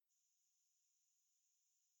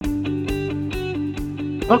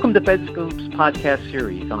Welcome to FedScoop's podcast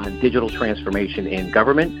series on digital transformation in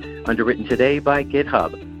government, underwritten today by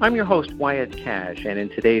GitHub. I'm your host, Wyatt Cash, and in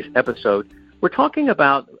today's episode, we're talking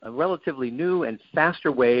about a relatively new and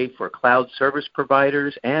faster way for cloud service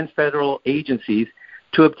providers and federal agencies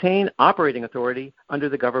to obtain operating authority under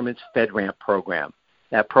the government's FedRAMP program.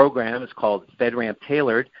 That program is called FedRAMP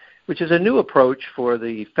Tailored, which is a new approach for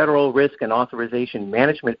the Federal Risk and Authorization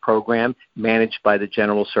Management Program managed by the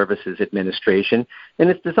General Services Administration, and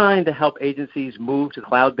it's designed to help agencies move to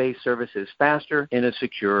cloud-based services faster in a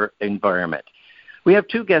secure environment. We have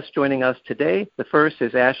two guests joining us today. The first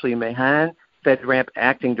is Ashley Mahan, FedRAMP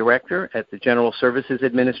Acting Director at the General Services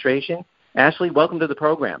Administration. Ashley, welcome to the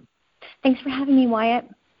program. Thanks for having me, Wyatt.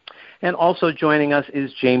 And also joining us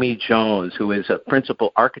is Jamie Jones, who is a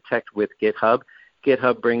Principal Architect with GitHub.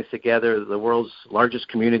 GitHub brings together the world's largest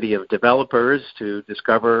community of developers to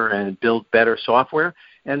discover and build better software,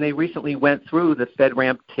 and they recently went through the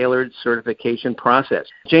FedRAMP Tailored certification process.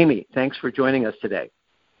 Jamie, thanks for joining us today.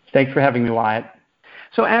 Thanks for having me, Wyatt.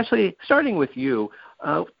 So, Ashley, starting with you,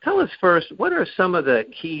 tell us first, what are some of the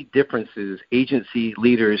key differences agency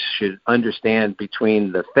leaders should understand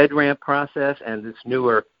between the FedRAMP process and this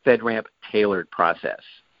newer FedRAMP Tailored process?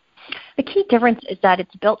 The key difference is that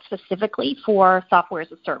it's built specifically for software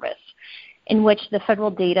as a service, in which the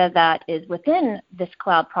federal data that is within this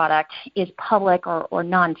cloud product is public or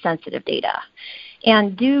non-sensitive data.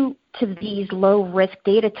 And due to these low-risk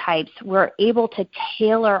data types, we're able to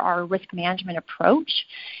tailor our risk management approach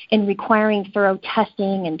in requiring thorough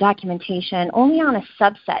testing and documentation only on a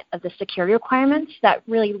subset of the security requirements that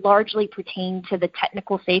really largely pertain to the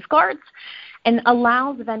technical safeguards, and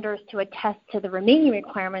allows vendors to attest to the remaining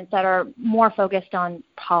requirements that are more focused on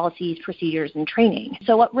policies, procedures, and training.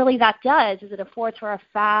 So what really that does is it affords for a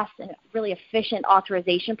fast and really efficient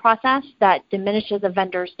authorization process that diminishes a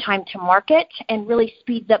vendor's time to market and really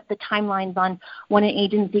speeds up the timelines on when an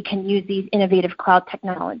agency can use these innovative cloud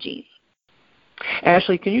technologies.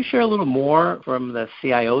 Ashley, can you share a little more from the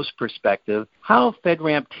CIO's perspective how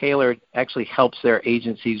FedRAMP Tailored actually helps their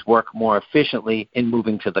agencies work more efficiently in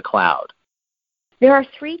moving to the cloud? There are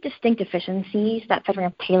three distinct efficiencies that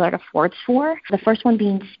FedRAMP Tailored affords for. The first one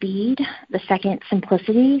being speed, the second,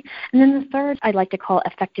 simplicity, and then the third I'd like to call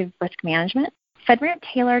effective risk management. FedRAMP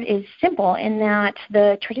Tailored is simple in that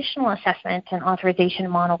the traditional assessment and authorization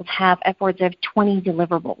models have upwards of 20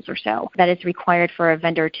 deliverables or so that is required for a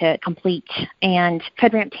vendor to complete. And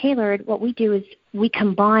FedRAMP Tailored, what we do is we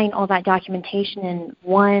combine all that documentation in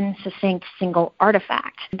one succinct single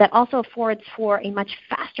artifact that also affords for a much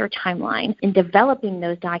faster timeline in developing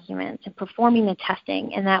those documents and performing the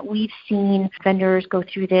testing, and that we've seen vendors go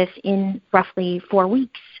through this in roughly 4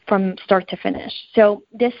 weeks from start to finish. So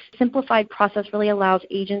this simplified process really allows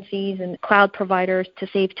agencies and cloud providers to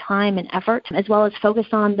save time and effort, as well as focus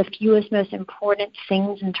on the fewest most important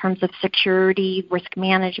things in terms of security, risk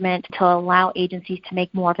management, to allow agencies to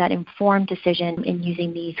make more of that informed decision in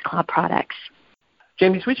using these cloud products.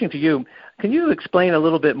 Jamie, switching to you, can you explain a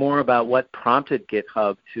little bit more about what prompted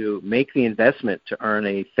GitHub to make the investment to earn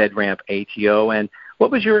a FedRAMP ATO, and what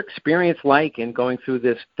was your experience like in going through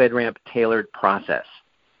this FedRAMP Tailored process?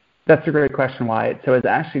 That's a great question, Wyatt. So as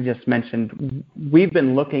Ashley just mentioned, we've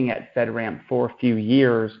been looking at FedRAMP for a few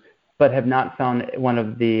years, but have not found one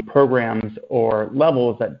of the programs or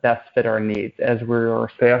levels that best fit our needs. As we're a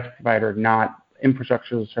SaaS provider, not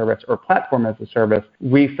infrastructure as a service or platform as a service,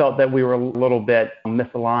 we felt that we were a little bit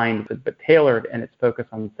misaligned, but Tailored and its focus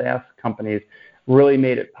on SaaS companies really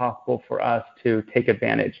made it possible for us to take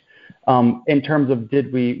advantage. In terms of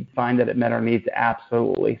did we find that it met our needs?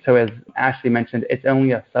 Absolutely. So as Ashley mentioned, it's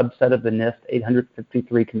only a subset of the NIST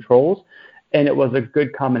 853 controls, and it was a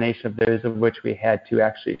good combination of those of which we had to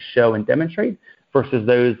actually show and demonstrate versus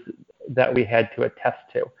those that we had to attest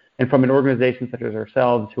to. And from an organization such as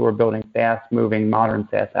ourselves who are building fast-moving modern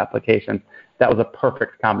SaaS applications, that was a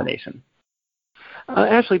perfect combination.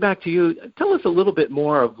 Ashley, back to you. Tell us a little bit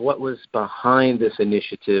more of what was behind this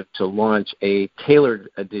initiative to launch a tailored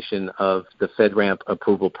edition of the FedRAMP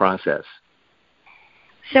approval process.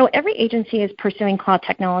 So every agency is pursuing cloud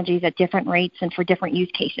technologies at different rates and for different use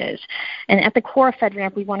cases. And at the core of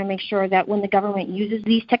FedRAMP, we want to make sure that when the government uses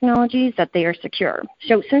these technologies, that they are secure.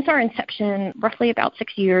 So since our inception, roughly about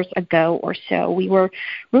 6 years ago or so, we were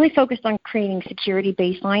really focused on creating security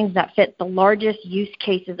baselines that fit the largest use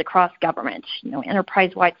cases across government,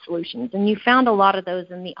 enterprise-wide solutions. And you found a lot of those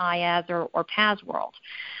in the IaaS or PaaS world.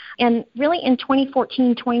 And really in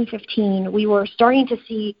 2014, 2015, we were starting to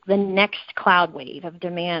see the next cloud wave of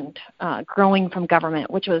demand growing from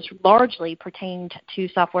government, which was largely pertained to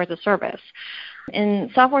software as a service.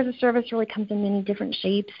 And software as a service really comes in many different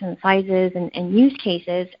shapes and sizes and use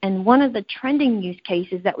cases. And one of the trending use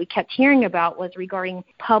cases that we kept hearing about was regarding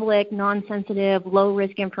public, non-sensitive,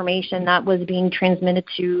 low-risk information that was being transmitted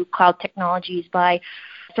to cloud technologies by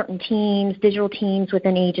certain teams, digital teams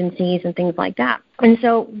within agencies and things like that. And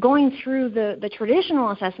so going through the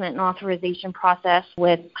traditional assessment and authorization process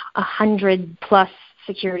with 100+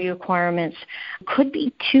 security requirements could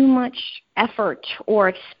be too much effort or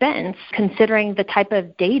expense considering the type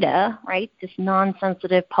of data, right, this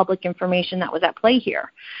non-sensitive public information that was at play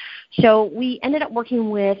here. So we ended up working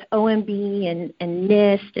with OMB and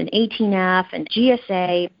NIST and 18F and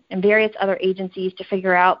GSA and various other agencies to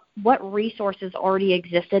figure out what resources already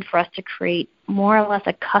existed for us to create more or less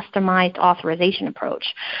a customized authorization approach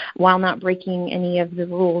while not breaking any of the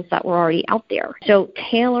rules that were already out there. So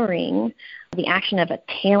tailoring the action of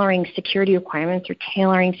tailoring security requirements or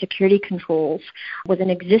tailoring security controls was an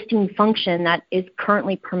existing function that is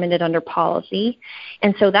currently permitted under policy.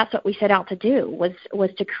 And so that's what we set out to do, was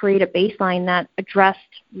to create a baseline that addressed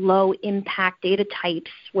low-impact data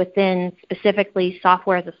types within specifically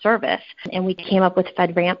software as a service. And we came up with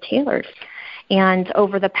FedRAMP Tailored. And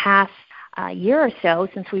over the past year or so,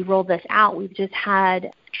 since we rolled this out, we've just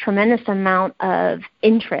had tremendous amount of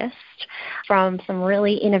interest from some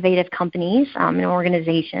really innovative companies and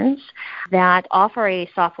organizations that offer a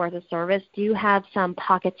software as a service, do have some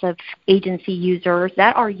pockets of agency users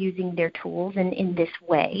that are using their tools in this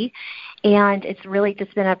way. And it's really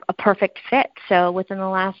just been a perfect fit. So within the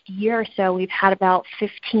last year or so, we've had about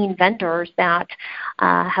 15 vendors that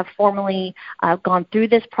have formally gone through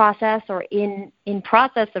this process or in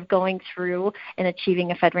process of going through and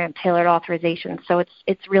achieving a FedRAMP tailored authorization. So it's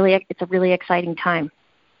a really exciting time.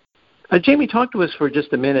 Jamie, talk to us for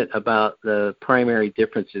just a minute about the primary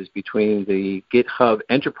differences between the GitHub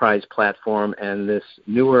Enterprise platform and this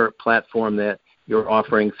newer platform that you're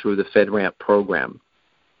offering through the FedRAMP program.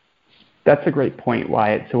 That's a great point,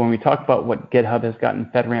 Wyatt. So when we talk about what GitHub has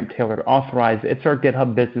gotten FedRAMP tailored authorized, it's our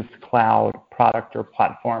GitHub Business Cloud product or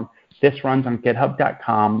platform. This runs on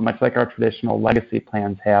github.com, much like our traditional legacy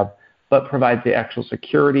plans have, but provides the actual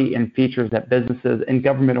security and features that businesses and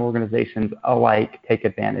government organizations alike take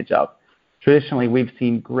advantage of. Traditionally, we've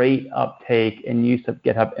seen great uptake and use of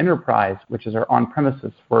GitHub Enterprise, which is our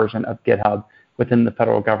on-premises version of GitHub within the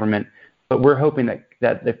federal government. But we're hoping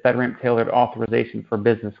that the FedRAMP tailored authorization for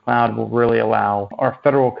Business Cloud will really allow our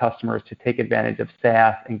federal customers to take advantage of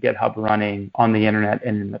SaaS and GitHub running on the internet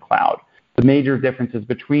and in the cloud. The major differences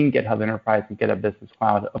between GitHub Enterprise and GitHub Business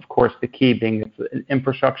Cloud, of course, the key being it's an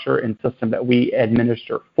infrastructure and system that we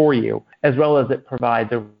administer for you, as well as it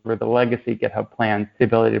provides over the legacy GitHub plans the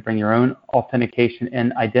ability to bring your own authentication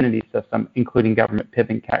and identity system, including government PIV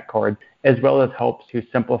and CAT cards, as well as helps to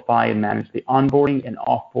simplify and manage the onboarding and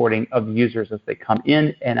offboarding of users as they come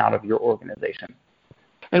in and out of your organization.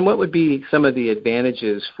 And what would be some of the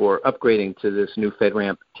advantages for upgrading to this new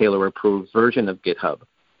FedRAMP tailor-approved version of GitHub?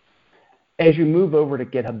 As you move over to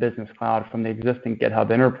GitHub Business Cloud from the existing GitHub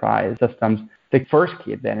Enterprise systems, the first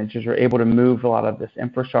key advantage is you're able to move a lot of this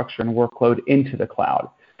infrastructure and workload into the cloud.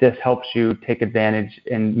 This helps you take advantage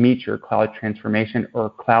and meet your cloud transformation or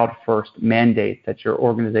cloud-first mandate that your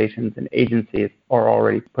organizations and agencies are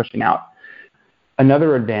already pushing out.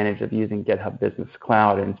 Another advantage of using GitHub Business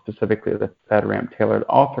Cloud, and specifically the FedRAMP tailored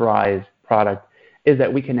authorized product, is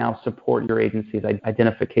that we can now support your agency's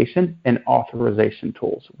identification and authorization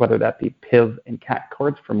tools, whether that be PIV and CAT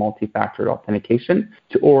cards for multi-factor authentication,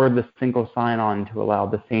 or the single sign-on to allow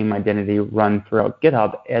the same identity run throughout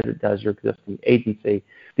GitHub as it does your existing agency.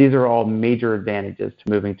 These are all major advantages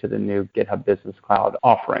to moving to the new GitHub Business Cloud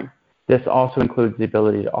offering. This also includes the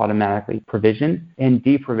ability to automatically provision and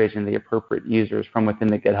deprovision the appropriate users from within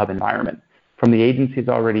the GitHub environment. From the agencies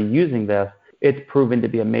already using this, it's proven to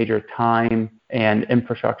be a major time and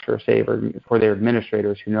infrastructure saver for their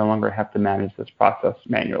administrators who no longer have to manage this process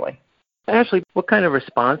manually. Ashley, what kind of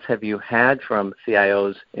response have you had from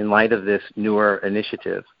CIOs in light of this newer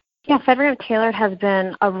initiative? Yeah, FedRAMP Tailored has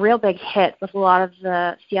been a real big hit with a lot of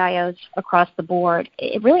the CIOs across the board.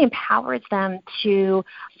 It really empowers them to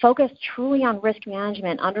focus truly on risk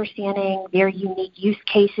management, understanding their unique use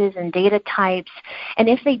cases and data types. And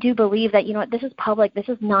if they do believe that, this is public, this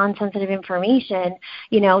is non-sensitive information,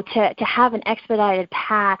 to have an expedited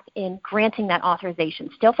path in granting that authorization,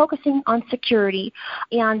 still focusing on security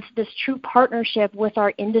and this true partnership with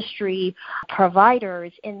our industry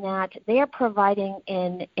providers in that they are providing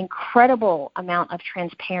an incredible amount of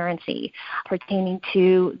transparency pertaining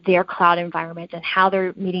to their cloud environment and how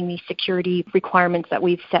they're meeting these security requirements that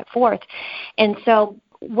we've set forth. And so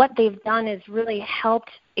what they've done is really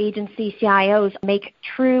helped agency CIOs make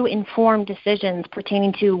true informed decisions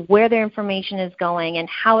pertaining to where their information is going and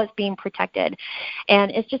how it's being protected.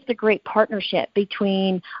 And it's just a great partnership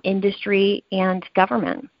between industry and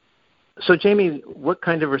government. So, Jamie, what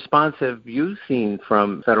kind of response have you seen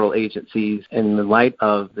from federal agencies in the light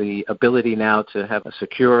of the ability now to have a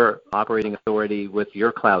secure operating authority with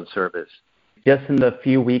your cloud service? Just in the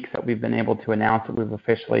few weeks that we've been able to announce that we've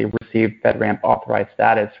officially received FedRAMP authorized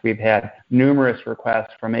status, we've had numerous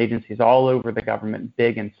requests from agencies all over the government,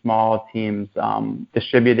 big and small teams,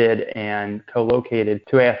 distributed and co-located,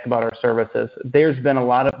 to ask about our services. There's been a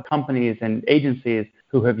lot of companies and agencies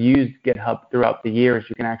who have used GitHub throughout the years.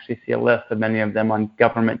 You can actually see a list of many of them on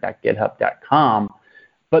government.github.com,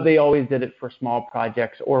 but they always did it for small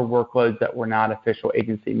projects or workloads that were not official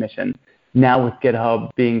agency mission. Now with GitHub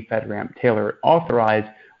being FedRAMP Taylor authorized,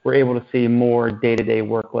 we're able to see more day-to-day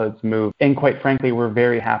workloads move. And quite frankly, we're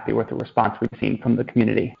very happy with the response we've seen from the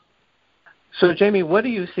community. So, Jamie, what do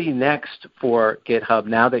you see next for GitHub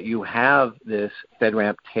now that you have this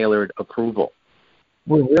FedRAMP tailored approval?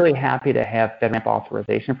 We're really happy to have FedRAMP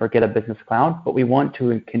authorization for GitHub Business Cloud, but we want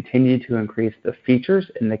to continue to increase the features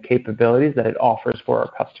and the capabilities that it offers for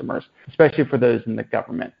our customers, especially for those in the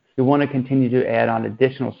government. We want to continue to add on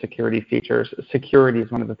additional security features. Security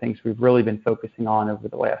is one of the things we've really been focusing on over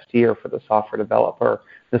the last year for the software developer,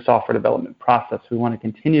 the software development process. We want to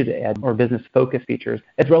continue to add more business-focused features,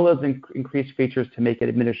 as well as increase features to make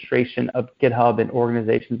administration of GitHub and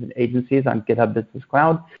organizations and agencies on GitHub Business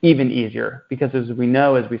Cloud even easier. Because as we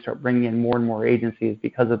know, as we start bringing in more and more agencies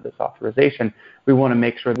because of this authorization, we want to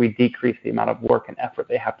make sure that we decrease the amount of work and effort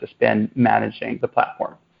they have to spend managing the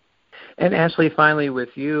platform. And Ashley, finally with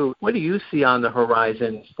you, what do you see on the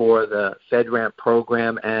horizon for the FedRAMP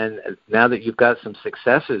program, and now that you've got some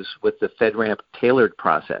successes with the FedRAMP tailored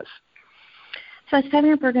process? So as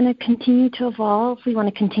FedRAMP, we're going to continue to evolve. We want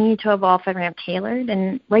to continue to evolve FedRAMP tailored,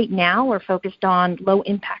 and right now we're focused on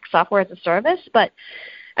low-impact software as a service, but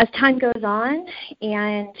as time goes on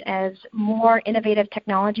and as more innovative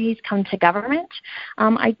technologies come to government,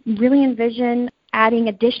 I really envision adding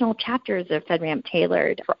additional chapters of FedRAMP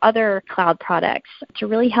tailored for other cloud products to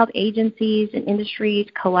really help agencies and industries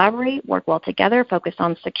collaborate, work well together, focus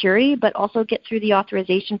on security, but also get through the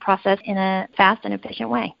authorization process in a fast and efficient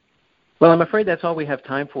way. Well, I'm afraid that's all we have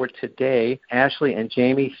time for today. Ashley and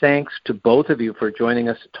Jamie, thanks to both of you for joining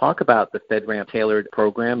us to talk about the FedRAMP tailored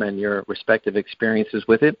program and your respective experiences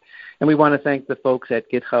with it. And we want to thank the folks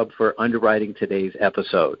at GitHub for underwriting today's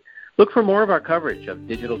episode. Look for more of our coverage of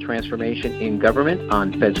digital transformation in government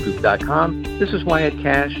on fedsgroup.com. This is Wyatt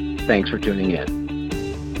Cash. Thanks for tuning in.